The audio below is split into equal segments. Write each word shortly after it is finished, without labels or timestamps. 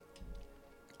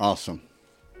Awesome.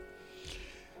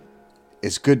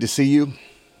 It's good to see you.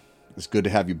 It's good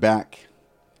to have you back.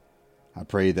 I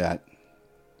pray that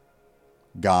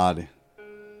God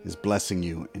is blessing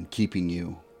you and keeping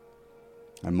you,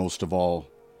 and most of all,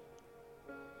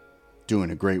 doing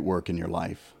a great work in your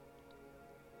life.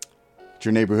 It's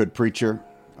your neighborhood preacher.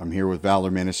 I'm here with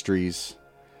Valor Ministries.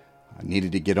 I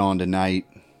needed to get on tonight.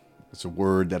 It's a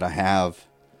word that I have.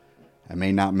 I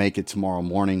may not make it tomorrow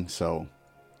morning, so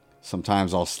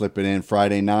sometimes I'll slip it in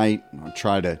Friday night. I'll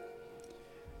try to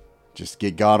just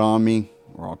get God on me,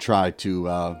 or I'll try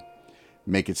to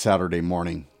make it Saturday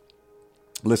morning.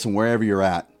 Listen, wherever you're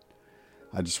at,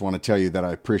 I just want to tell you that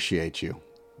I appreciate you.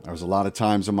 There was a lot of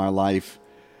times in my life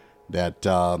that,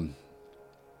 I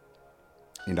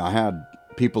had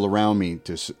people around me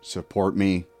to support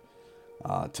me,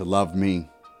 to love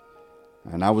me,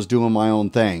 and I was doing my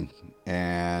own thing,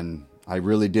 and I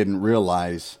really didn't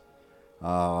realize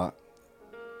how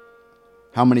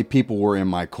many people were in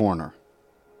my corner.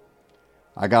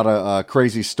 I got a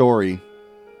crazy story,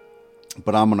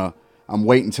 but I'm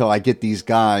waiting until I get these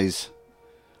guys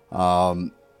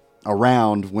around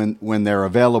when they're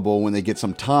available, when they get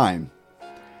some time.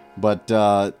 But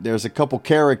there's a couple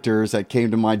characters that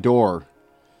came to my door,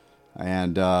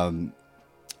 and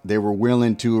they were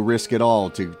willing to risk it all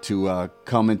to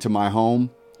come into my home.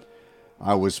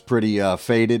 I was pretty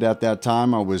faded at that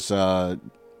time. I was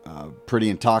pretty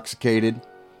intoxicated,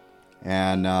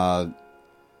 and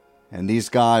these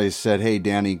guys said, "Hey,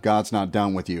 Danny, God's not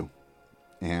done with you."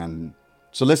 And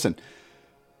so listen,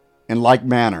 in like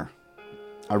manner,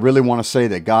 I really want to say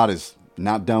that God is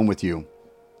not done with you.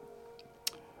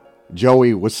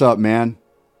 Joey, what's up, man?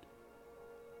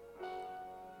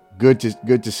 Good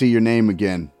to see your name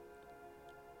again.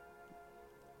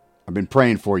 I've been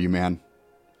praying for you, man.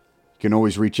 You can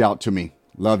always reach out to me.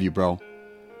 Love you, bro.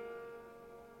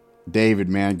 David,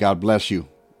 man, God bless you.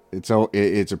 It's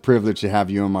a privilege to have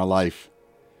you in my life.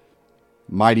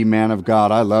 Mighty man of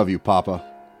God, I love you, Papa.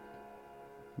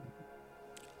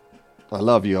 I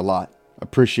love you a lot.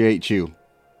 Appreciate you.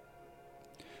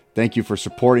 Thank you for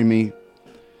supporting me.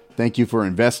 Thank you for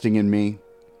investing in me.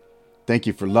 Thank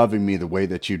you for loving me the way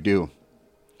that you do.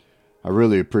 I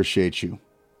really appreciate you.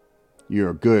 You're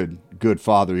a good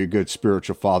father. You're a good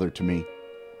spiritual father to me.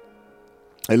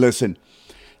 Hey, listen,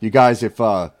 you guys, if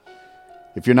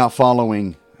you're not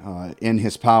following in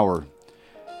His power,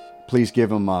 please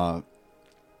give him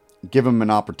an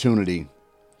opportunity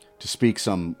to speak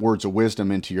some words of wisdom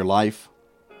into your life.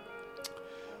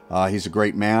 He's a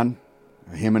great man.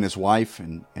 Him and his wife,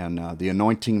 and the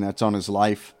anointing that's on his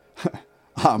life.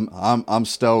 I'm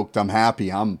stoked. I'm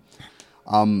happy. I'm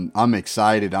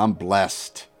excited. I'm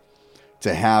blessed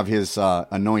to have his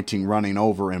anointing running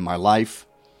over in my life,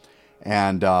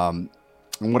 and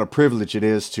what a privilege it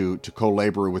is to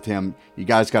co-labor with him. You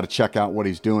guys got to check out what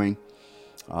he's doing.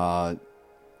 The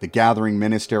Gathering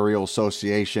Ministerial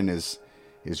Association is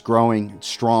growing. It's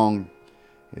strong.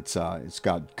 It's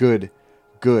got good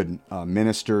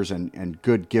ministers and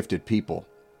good gifted people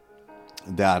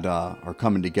that are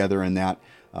coming together in that.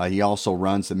 He also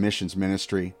runs the missions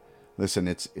ministry. Listen,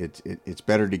 it's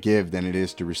better to give than it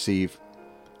is to receive,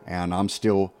 and I'm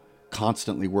still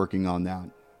constantly working on that.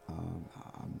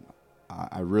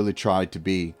 I really try to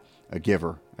be a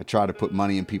giver. I try to put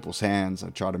money in people's hands. I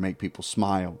try to make people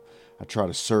smile. I try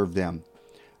to serve them.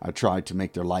 I try to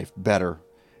make their life better,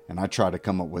 and I try to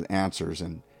come up with answers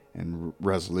and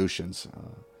resolutions.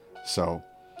 So,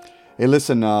 hey,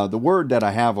 listen, the word that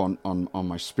I have on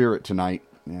my spirit tonight,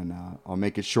 and I'll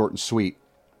make it short and sweet,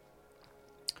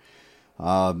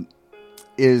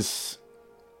 is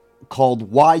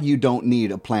called "Why You Don't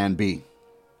Need a Plan B."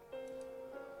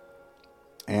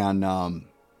 And, I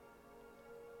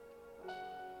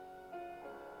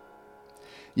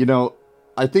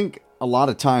think a lot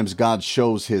of times God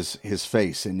shows his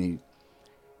face, and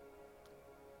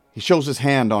he shows his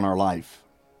hand on our life.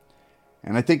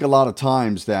 And I think a lot of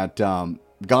times that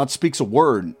God speaks a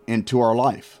word into our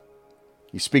life.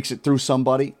 He speaks it through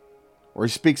somebody, or he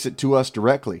speaks it to us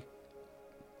directly.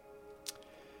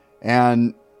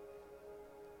 And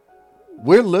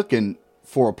we're looking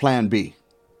for a plan B.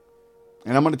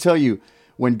 And I'm going to tell you,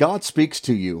 when God speaks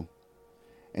to you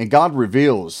and God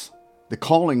reveals the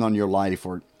calling on your life,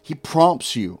 or he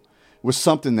prompts you with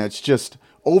something that's just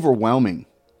overwhelming,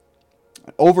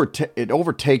 it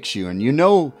overtakes you, and you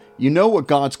know what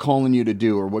God's calling you to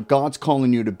do, or what God's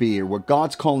calling you to be, or what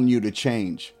God's calling you to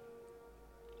change.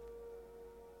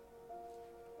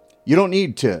 You don't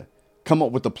need to come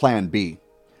up with a plan B.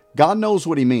 God knows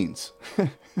what he means.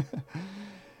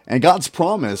 And God's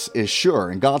promise is sure,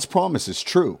 and God's promise is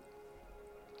true.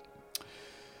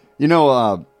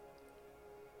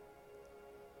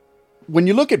 when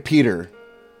you look at Peter,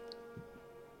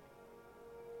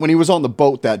 when he was on the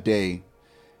boat that day,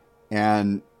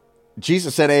 and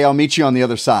Jesus said, "Hey, I'll meet you on the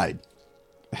other side."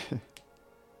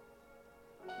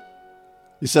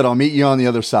 He said, "I'll meet you on the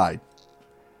other side."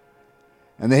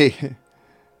 And there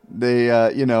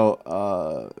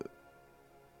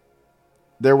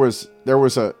was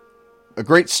a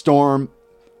great storm.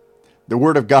 The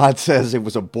Word of God says it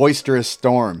was a boisterous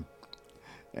storm,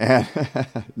 and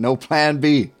no plan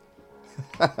B.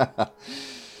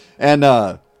 And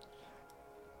God,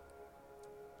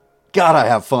 I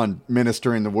have fun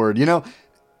ministering the Word. You know,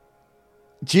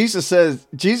 Jesus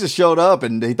showed up,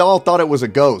 and they all thought it was a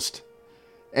ghost,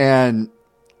 and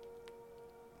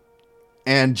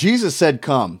Jesus said,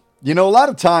 "Come." You know, a lot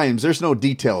of times there's no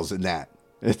details in that.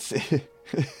 It's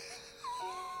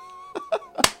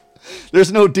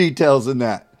there's no details in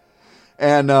that.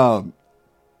 And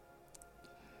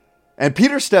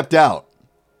Peter stepped out.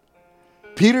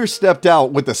 Peter stepped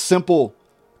out with a simple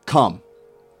 "come."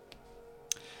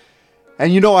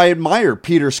 And you know, I admire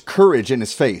Peter's courage and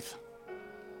his faith.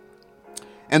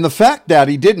 And the fact that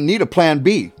he didn't need a plan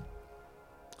B.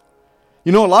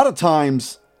 You know, a lot of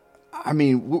times, I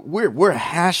mean, we're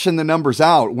hashing the numbers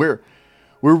out. We're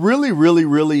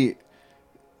really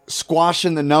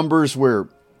squashing the numbers. We're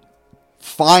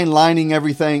fine lining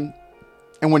everything.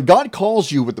 And when God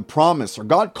calls you with the promise, or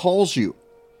God calls you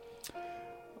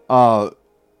to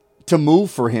move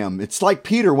for him, it's like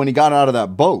Peter when he got out of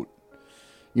that boat.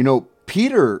 You know,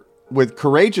 Peter, with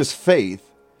courageous faith,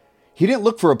 he didn't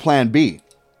look for a plan B.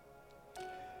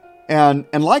 And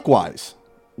likewise,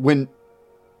 when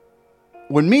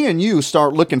me and you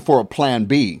start looking for a plan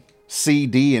B, C,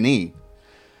 D, and E,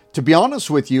 to be honest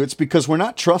with you, it's because we're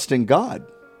not trusting God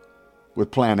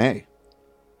with plan A.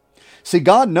 See,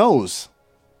 God knows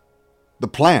the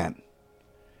plan.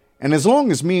 And as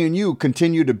long as me and you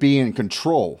continue to be in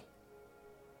control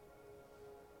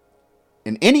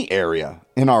in any area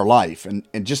in our life,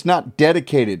 and just not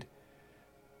dedicated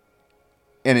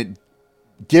and it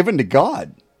given to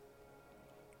God,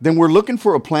 then we're looking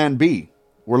for a plan B.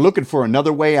 We're looking for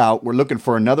another way out. We're looking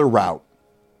for another route,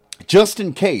 just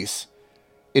in case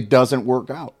it doesn't work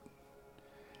out.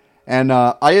 And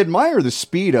I admire the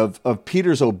speed of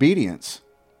Peter's obedience.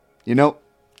 You know,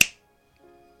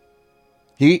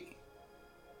 he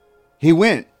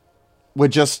went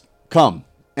with just "come."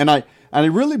 And I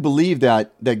really believe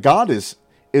that God is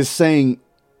saying,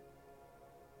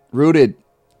 rooted,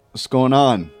 what's going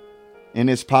on in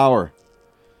his power.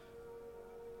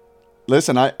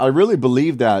 Listen, I really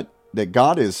believe that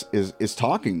God is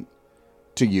talking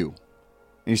to you.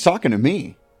 And he's talking to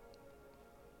me.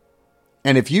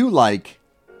 And if you like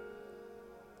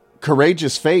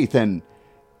courageous faith and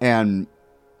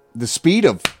the speed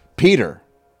of Peter,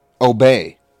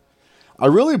 obey. I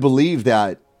really believe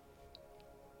that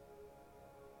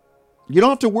you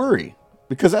don't have to worry,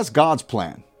 because that's God's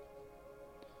plan.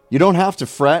 You don't have to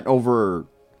fret over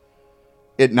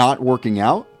it not working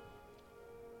out.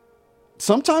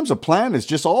 Sometimes a plan is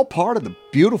just all part of the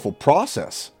beautiful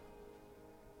process.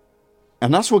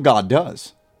 And that's what God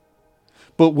does.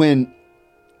 But when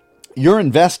you're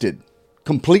invested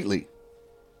completely,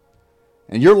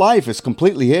 and your life is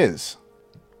completely His,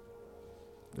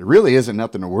 there really isn't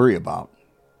nothing to worry about.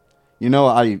 You know,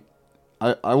 I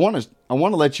want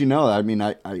to let you know that, I mean,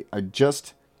 I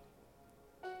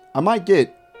might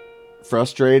get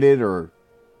frustrated or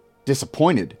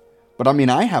disappointed, but I mean,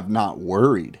 I have not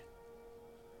worried.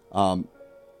 You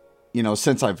know,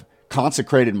 since I've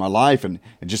consecrated my life and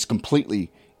just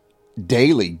completely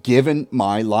daily given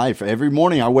my life. Every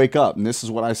morning I wake up and this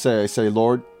is what I say. I say,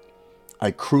 Lord,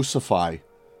 I crucify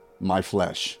my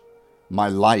flesh. My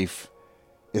life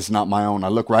is not my own. I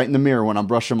look right in the mirror when I'm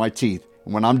brushing my teeth.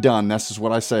 And when I'm done, this is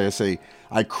what I say. I say,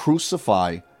 I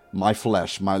crucify my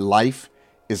flesh. My life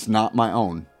is not my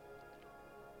own.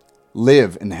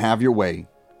 Live and have your way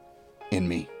in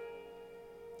me.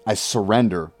 I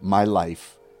surrender my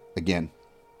life again.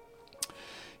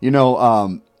 You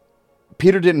know,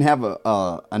 Peter didn't have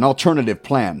an alternative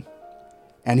plan.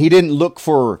 And he didn't look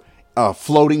for a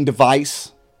floating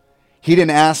device. He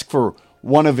didn't ask for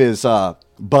one of his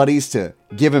buddies to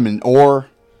give him an oar,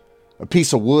 a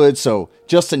piece of wood. So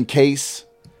just in case,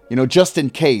 we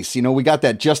got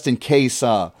that just in case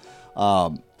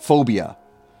phobia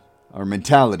or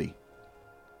mentality.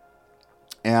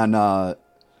 And I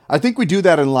think we do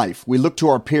that in life. We look to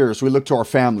our peers. We look to our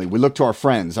family. We look to our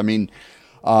friends. I mean,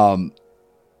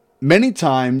 many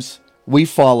times we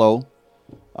follow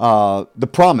the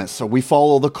promise, or we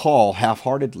follow the call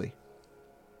half-heartedly.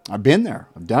 I've been there.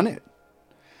 I've done it.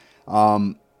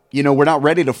 We're not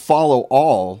ready to follow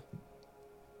all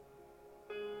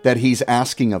that he's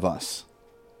asking of us.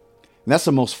 And that's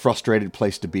the most frustrated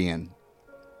place to be in.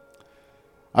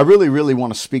 I really, really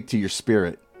want to speak to your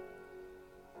spirit.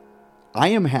 I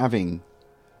am having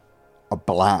a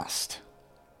blast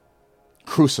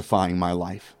crucifying my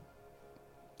life.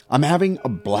 I'm having a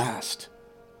blast.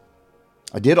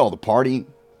 I did all the partying.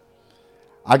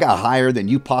 I got higher than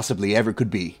you possibly ever could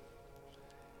be.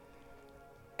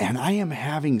 And I am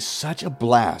having such a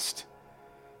blast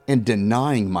in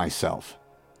denying myself.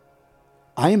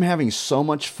 I am having so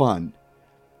much fun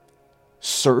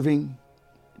serving,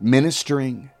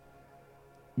 ministering,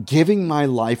 giving my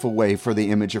life away for the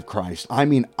image of Christ. I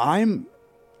mean, I'm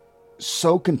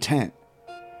so content.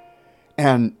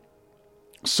 And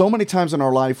so many times in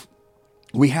our life,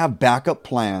 we have backup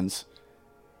plans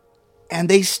and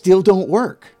they still don't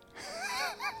work.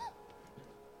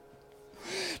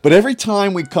 But every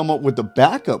time we come up with a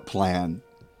backup plan,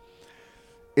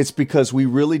 it's because we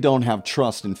really don't have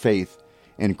trust and faith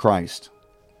in Christ.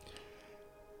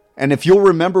 And if you'll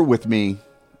remember with me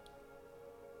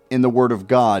in the Word of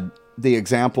God, the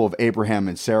example of Abraham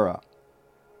and Sarah.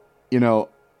 You know,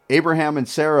 Abraham and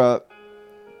Sarah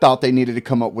thought they needed to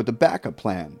come up with a backup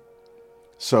plan.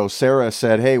 So Sarah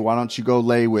said, hey, why don't you go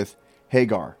lay with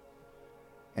Hagar?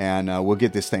 And we'll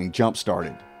get this thing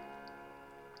jump-started.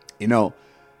 You know,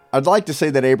 I'd like to say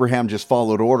that Abraham just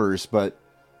followed orders, but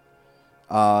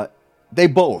they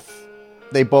both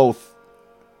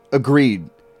agreed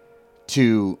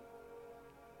to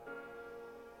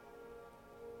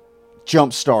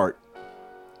jumpstart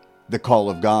the call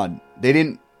of God. They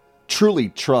didn't truly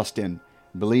trust and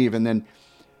believe. And then,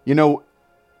 you know,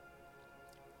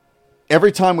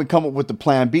 every time we come up with the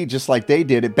plan B, just like they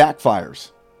did, it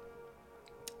backfires.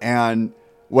 And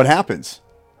what happens?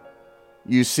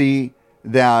 You see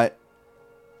that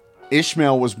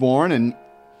Ishmael was born, and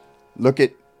look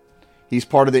at, he's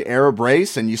part of the Arab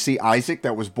race, and you see Isaac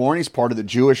that was born, he's part of the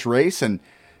Jewish race, and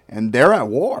they're at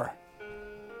war.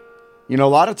 You know, a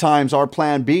lot of times our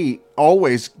plan B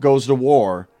always goes to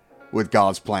war with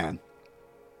God's plan.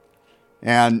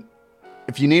 And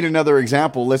if you need another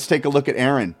example, let's take a look at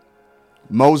Aaron.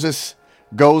 Moses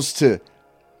goes to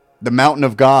the mountain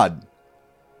of God,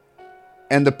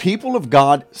 and the people of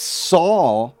God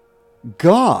saw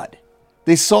God.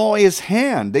 They saw his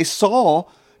hand. They saw,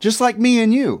 just like me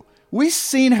and you, we've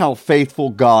seen how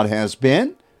faithful God has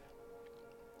been.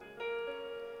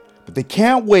 But they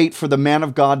can't wait for the man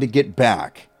of God to get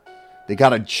back. They got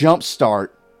to jumpstart.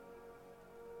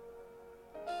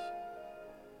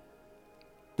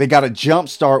 They got to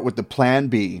jumpstart with the plan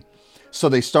B. So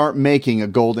they start making a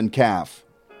golden calf.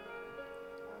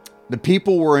 The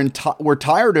people were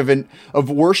tired of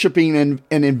worshiping an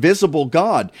invisible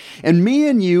God. And me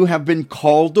and you have been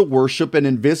called to worship an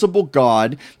invisible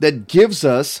God that gives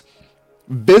us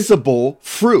visible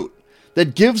fruit.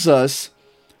 That gives us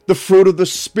the fruit of the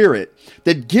Spirit.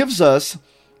 That gives us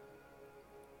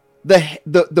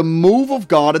the move of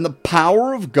God and the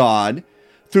power of God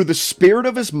through the Spirit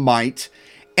of His might.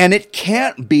 And it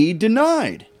can't be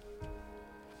denied.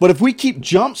 But if we keep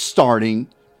jump-starting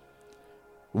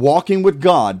walking with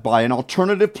God by an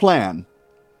alternative plan,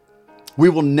 we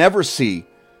will never see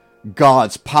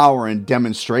God's power and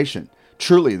demonstration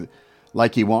truly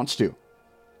like He wants to.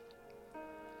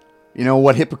 You know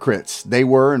what hypocrites they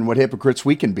were and what hypocrites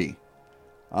we can be,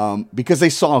 because they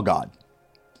saw God.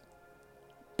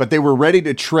 But they were ready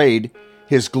to trade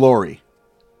His glory.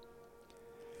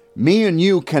 Me and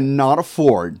you cannot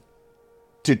afford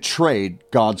to trade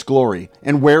God's glory.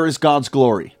 And where is God's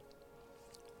glory?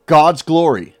 God's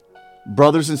glory,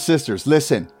 brothers and sisters,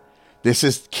 listen, this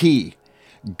is key.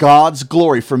 God's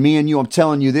glory for me and you, I'm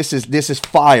telling you, this is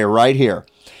fire right here.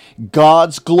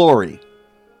 God's glory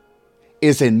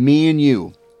is in me and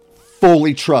you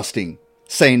fully trusting,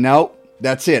 saying, no,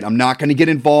 that's it. I'm not going to get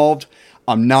involved.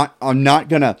 I'm not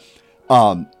going to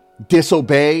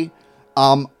disobey.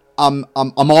 I'm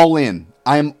all in.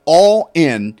 I am all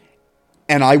in,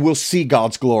 and I will see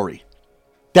God's glory.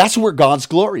 That's where God's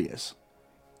glory is.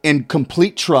 In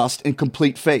complete trust and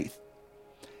complete faith.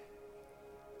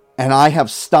 And I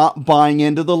have stopped buying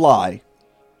into the lie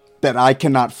that I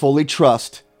cannot fully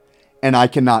trust and I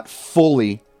cannot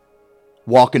fully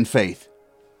walk in faith.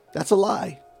 That's a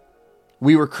lie.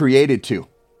 We were created to.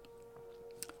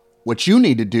 What you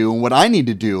need to do and what I need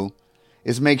to do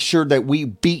is make sure that we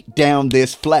beat down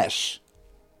this flesh.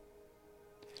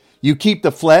 You keep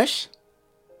the flesh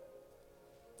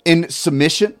in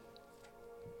submission.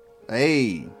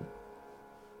 Hey,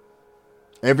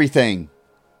 everything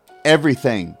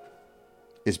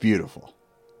is beautiful.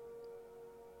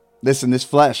 Listen, this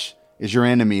flesh is your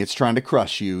enemy. It's trying to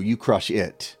crush you. You crush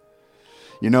it.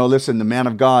 Listen, the man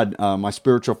of God, my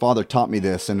spiritual father taught me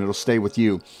this, and it'll stay with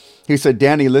you. He said,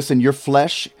 Danny, listen, your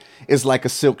flesh is like a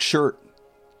silk shirt.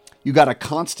 You got to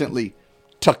constantly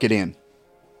tuck it in.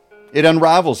 It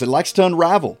unravels. It likes to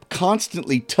unravel.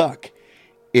 Constantly tuck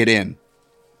it in.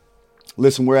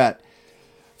 Listen, we're at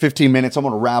 15 minutes. I'm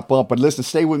going to wrap up, but listen,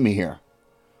 stay with me here.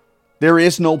 There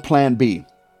is no plan B.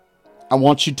 I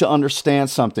want you to understand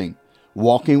something.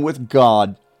 Walking with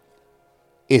God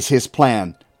is his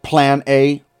plan. Plan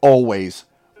A always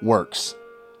works.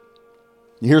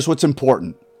 Here's what's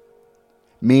important.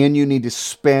 Me and you need to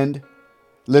spend.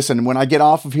 Listen, when I get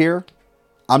off of here,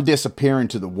 I'm disappearing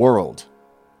to the world.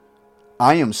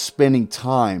 I am spending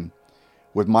time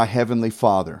with my Heavenly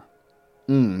Father.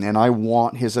 And I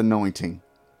want his anointing.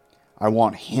 I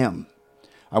want him.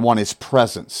 I want his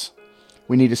presence.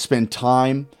 We need to spend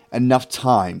enough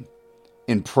time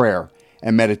in prayer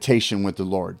and meditation with the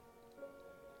Lord,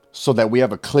 so that we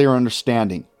have a clear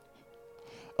understanding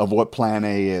of what plan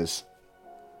A is.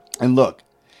 And look,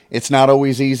 it's not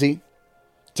always easy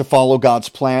to follow God's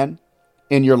plan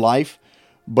in your life,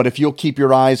 but if you'll keep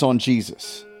your eyes on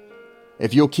Jesus,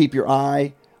 if you'll keep your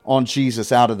eye on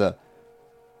Jesus out of the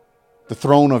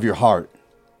throne of your heart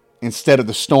instead of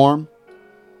the storm,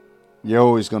 you're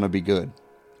always going to be good.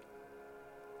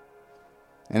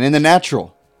 And in the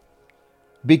natural,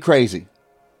 be crazy.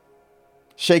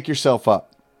 Shake yourself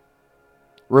up.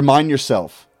 Remind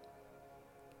yourself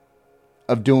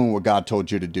of doing what God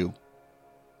told you to do.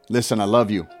 Listen, I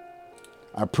love you.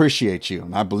 I appreciate you,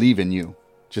 and I believe in you,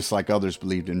 just like others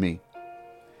believed in me.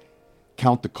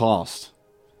 Count the cost.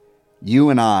 You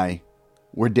and I,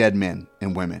 we're dead men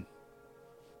and women.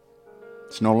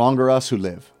 It's no longer us who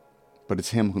live, but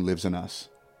it's him who lives in us.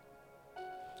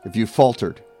 If you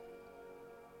faltered,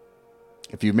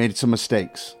 if you've made some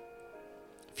mistakes,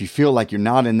 if you feel like you're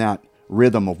not in that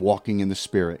rhythm of walking in the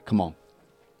Spirit, come on.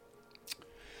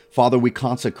 Father, we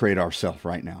consecrate ourselves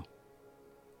right now.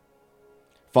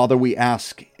 Father, we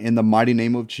ask in the mighty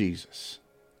name of Jesus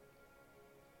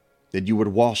that you would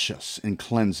wash us and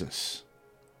cleanse us.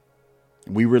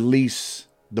 We release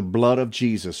the blood of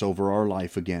Jesus over our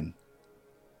life again.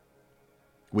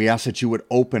 We ask that you would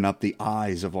open up the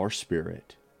eyes of our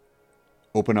spirit,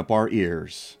 open up our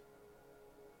ears,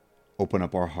 open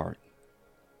up our heart.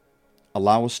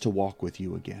 Allow us to walk with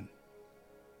you again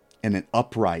in an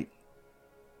upright,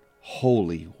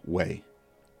 holy way.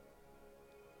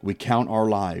 We count our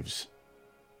lives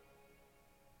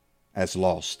as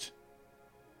lost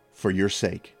for your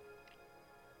sake.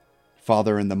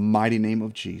 Father, in the mighty name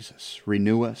of Jesus,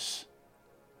 renew us,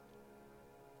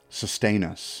 sustain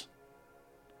us,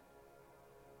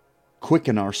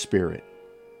 quicken our spirit,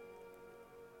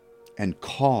 and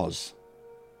cause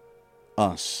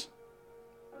us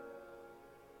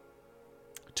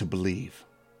to believe.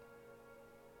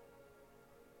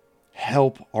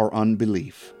 Help our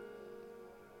unbelief.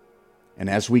 And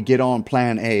as we get on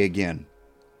plan A again,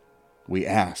 we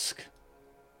ask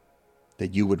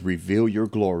that you would reveal your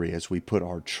glory as we put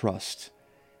our trust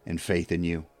and faith in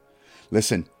you.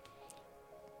 Listen,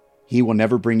 he will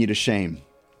never bring you to shame.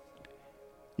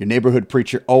 Your neighborhood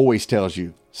preacher always tells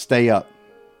you, stay up,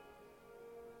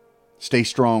 stay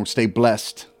strong, stay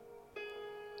blessed,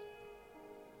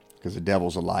 because the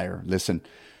devil's a liar. Listen,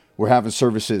 we're having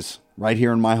services right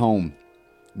here in my home.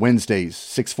 Wednesdays,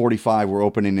 6:45, we're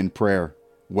opening in prayer,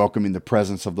 welcoming the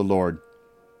presence of the Lord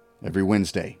every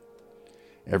Wednesday.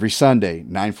 Every Sunday,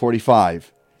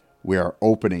 9:45, we are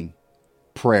opening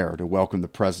prayer to welcome the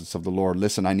presence of the Lord.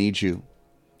 Listen, I need you.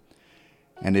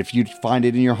 And if you find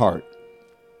it in your heart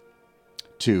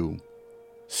to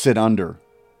sit under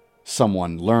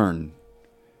someone, learn,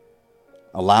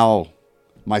 allow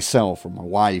myself or my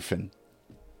wife and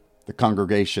the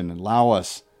congregation,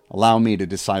 allow me to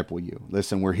disciple you.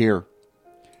 Listen, we're here.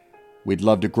 We'd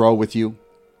love to grow with you.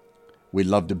 We'd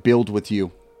love to build with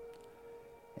you.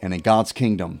 And in God's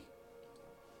kingdom,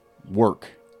 work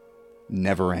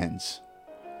never ends.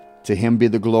 To him be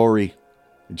the glory.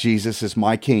 Jesus is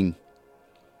my King.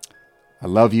 I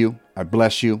love you. I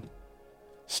bless you.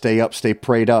 Stay up, stay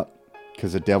prayed up,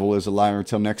 because the devil is a liar.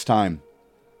 Until next time,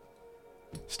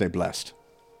 stay blessed.